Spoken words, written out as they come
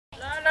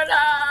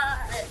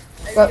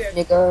Fuck,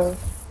 nigga.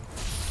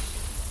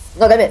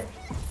 No, damn it.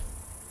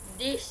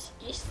 This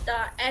is the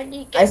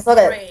any game I saw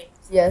that. play.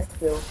 Yes,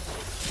 Phil.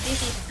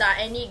 This is the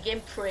any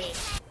game play.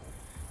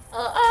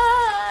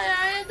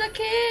 I am the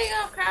king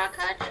of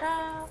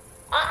Krakatoa.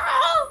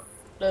 Oh!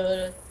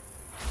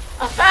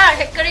 Ah, fuck,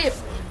 Hectorip.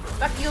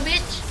 Fuck you,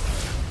 bitch.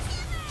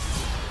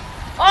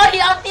 Oh, he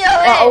out here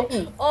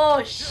already.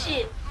 Oh,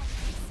 shit.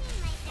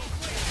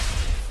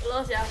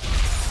 Lost, yeah.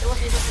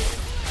 What's this?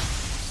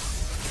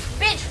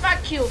 Bitch,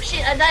 fuck you.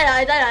 Shit, I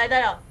died.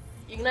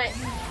 Ignite.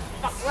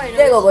 Fuck, why?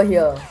 Get over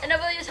here. I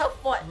never use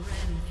health pot.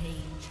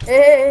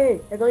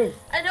 Hey, I go in.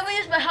 I never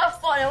use my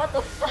health pot. What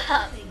the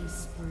fuck?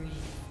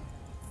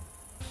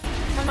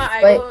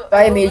 Mama,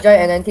 Buy Magi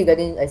and then keep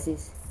getting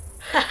assist.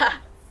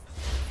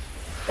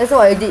 That's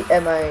what I did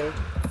at my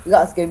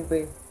last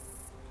gameplay.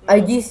 I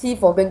DC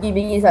for 20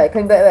 minutes, I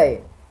came back,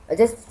 right? I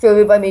just straight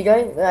away buy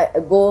Magi, then I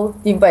go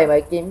team fight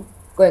my game,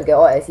 go and get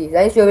all assists,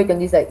 then straight away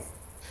 20 stacks.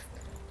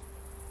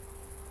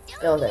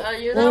 Then I was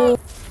like, you know.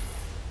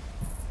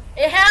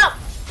 Hey, help!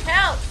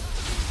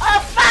 Oh,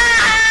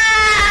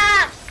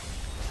 fuck!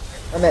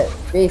 I'm at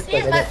base.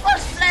 This is my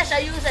first flash I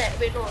use it.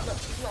 Wait, no,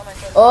 it's not my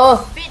first.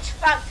 Oh! Bitch,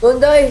 fuck! Don't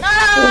die! No,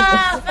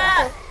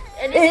 fuck!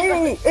 And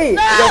this Hey!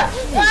 No!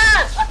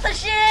 What the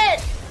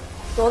shit?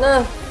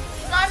 Sona!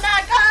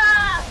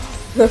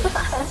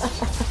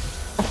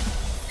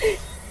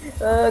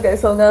 Go! Get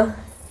Sona.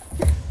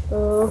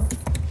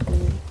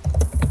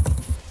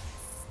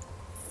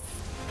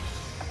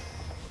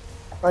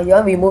 Oh, you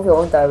want to remove your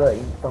own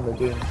turret from the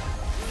game?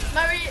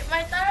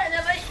 My turret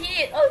never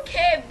hit.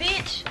 Okay,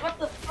 bitch. What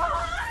the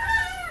fuck?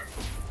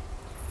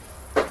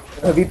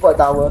 Report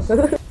tower.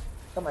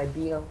 Come my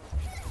B now.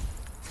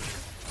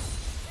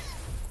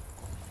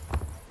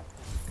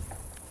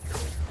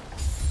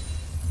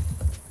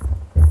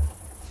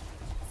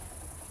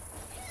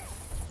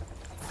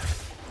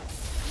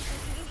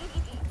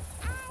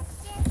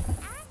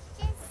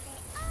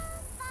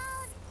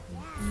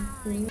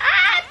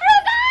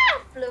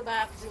 Blue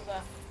buff.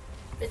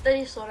 Better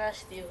use Sora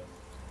still.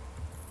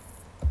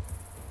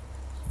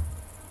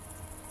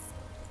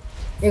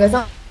 You guys,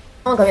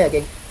 someone coming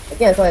again. I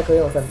think I saw a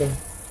Korean or something.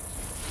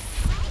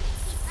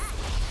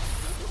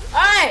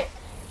 Hey!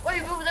 What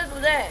you do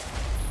there?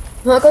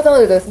 No, I got down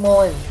to the small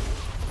one.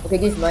 Okay,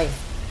 this is mine.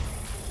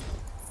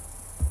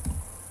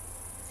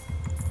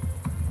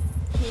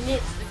 He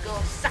needs to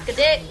go suck a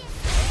dick.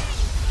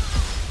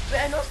 Wait,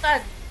 I no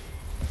stun.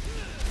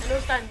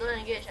 Don't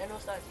engage, I no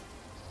stun.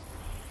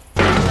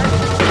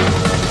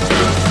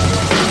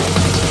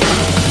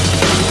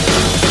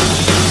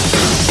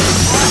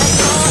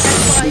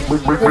 Oh my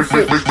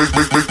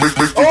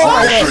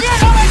god!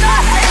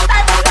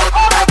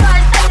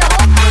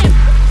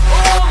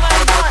 Oh my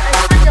god, I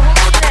stunned the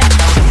whole team! I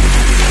stunned the whole team!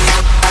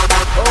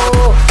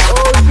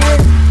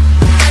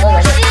 Oh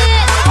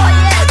shit! Oh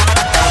yes!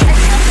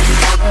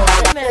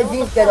 Let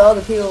Jinx get all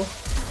the kills.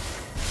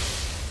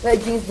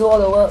 Let Jinx do all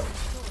the work.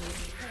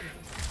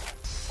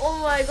 Oh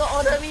my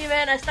god, order me,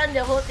 man! I stunned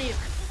the whole team.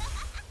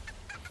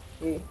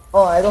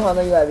 Oh, I don't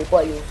hammer you, I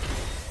report you.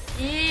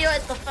 Eee,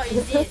 what the fuck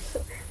is this?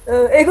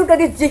 Hey, look at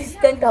this Jinx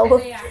stand tower.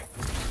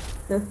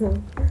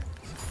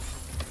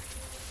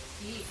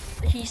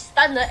 He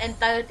stunned the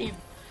entire team.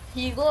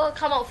 He go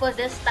come out first,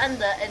 then stun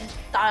the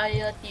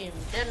entire team.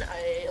 Then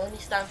I only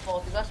stun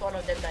 4 because one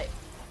of them died.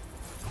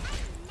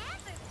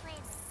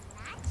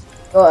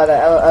 Oh,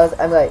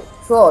 I'm like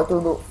 4 or 2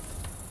 loop.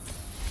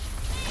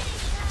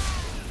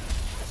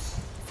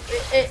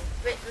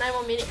 Wait, 9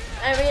 more minutes.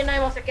 Wait, 9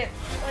 more seconds.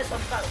 What the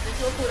fuck? There's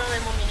no cooldown,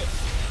 9 more minutes.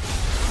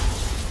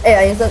 Hey,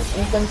 I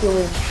instant kill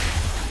him.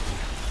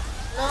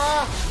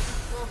 No.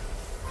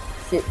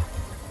 Shit.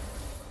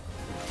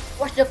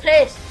 Watch the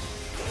place.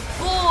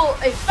 Ooh,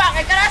 hey, fuck,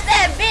 I cannot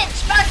stand,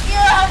 bitch! Fuck you!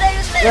 How dare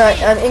you slay me?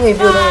 Yeah, I'm in with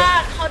you.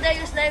 Fuck! How dare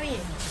you slay me?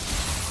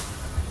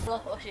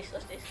 Watch this.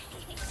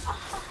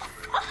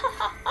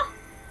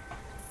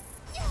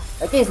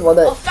 I think it's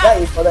warded. Oh, fuck.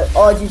 That is warded.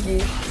 Oh,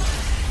 GG.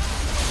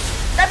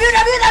 W!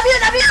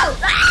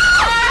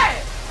 Ah!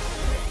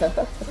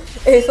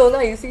 Hey,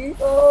 Sona, you see?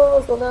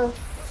 Oh, Sona.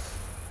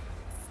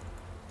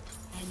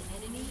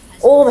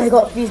 Oh my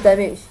god, freeze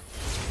damage.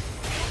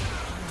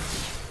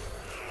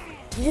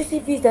 Did you see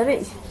freeze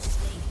damage?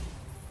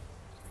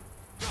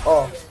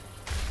 Oh.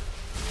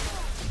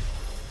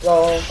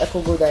 Lol, I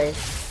could go die.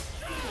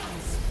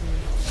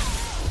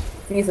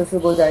 Freeze also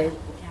go die.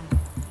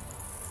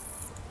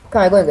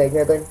 Can I go and get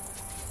dragon?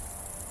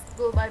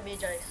 Go buy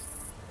Magi's.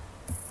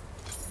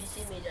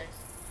 BC Magi's.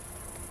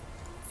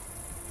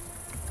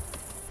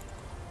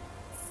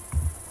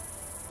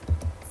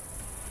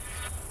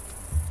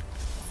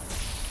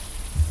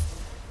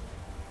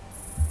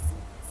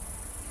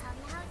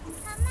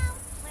 Come out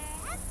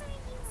wherever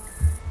you are.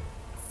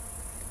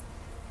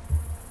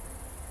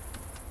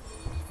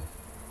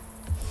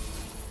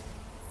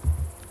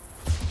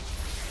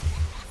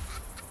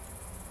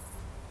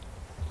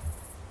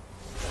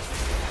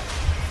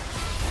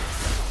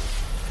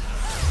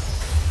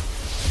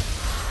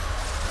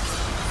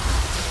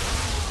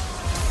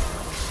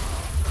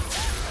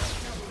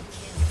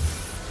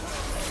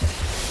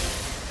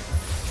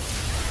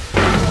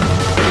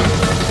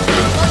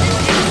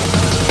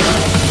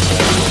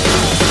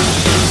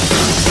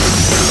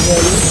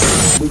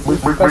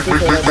 this is practice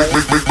for my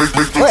guys.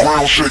 What?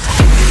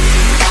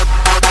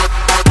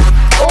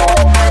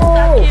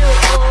 Thank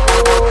you.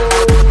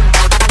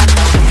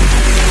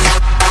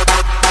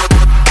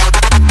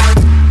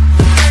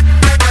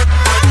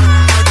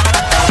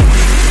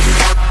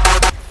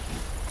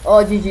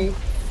 Oh, GG.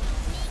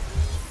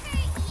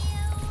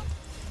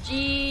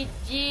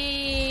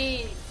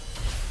 GG.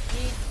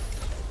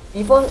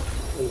 Before,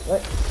 wait,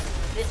 what?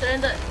 They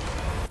surrendered.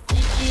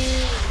 GG.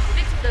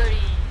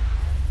 Victory.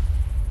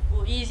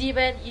 Oh, easy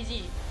man,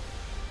 easy.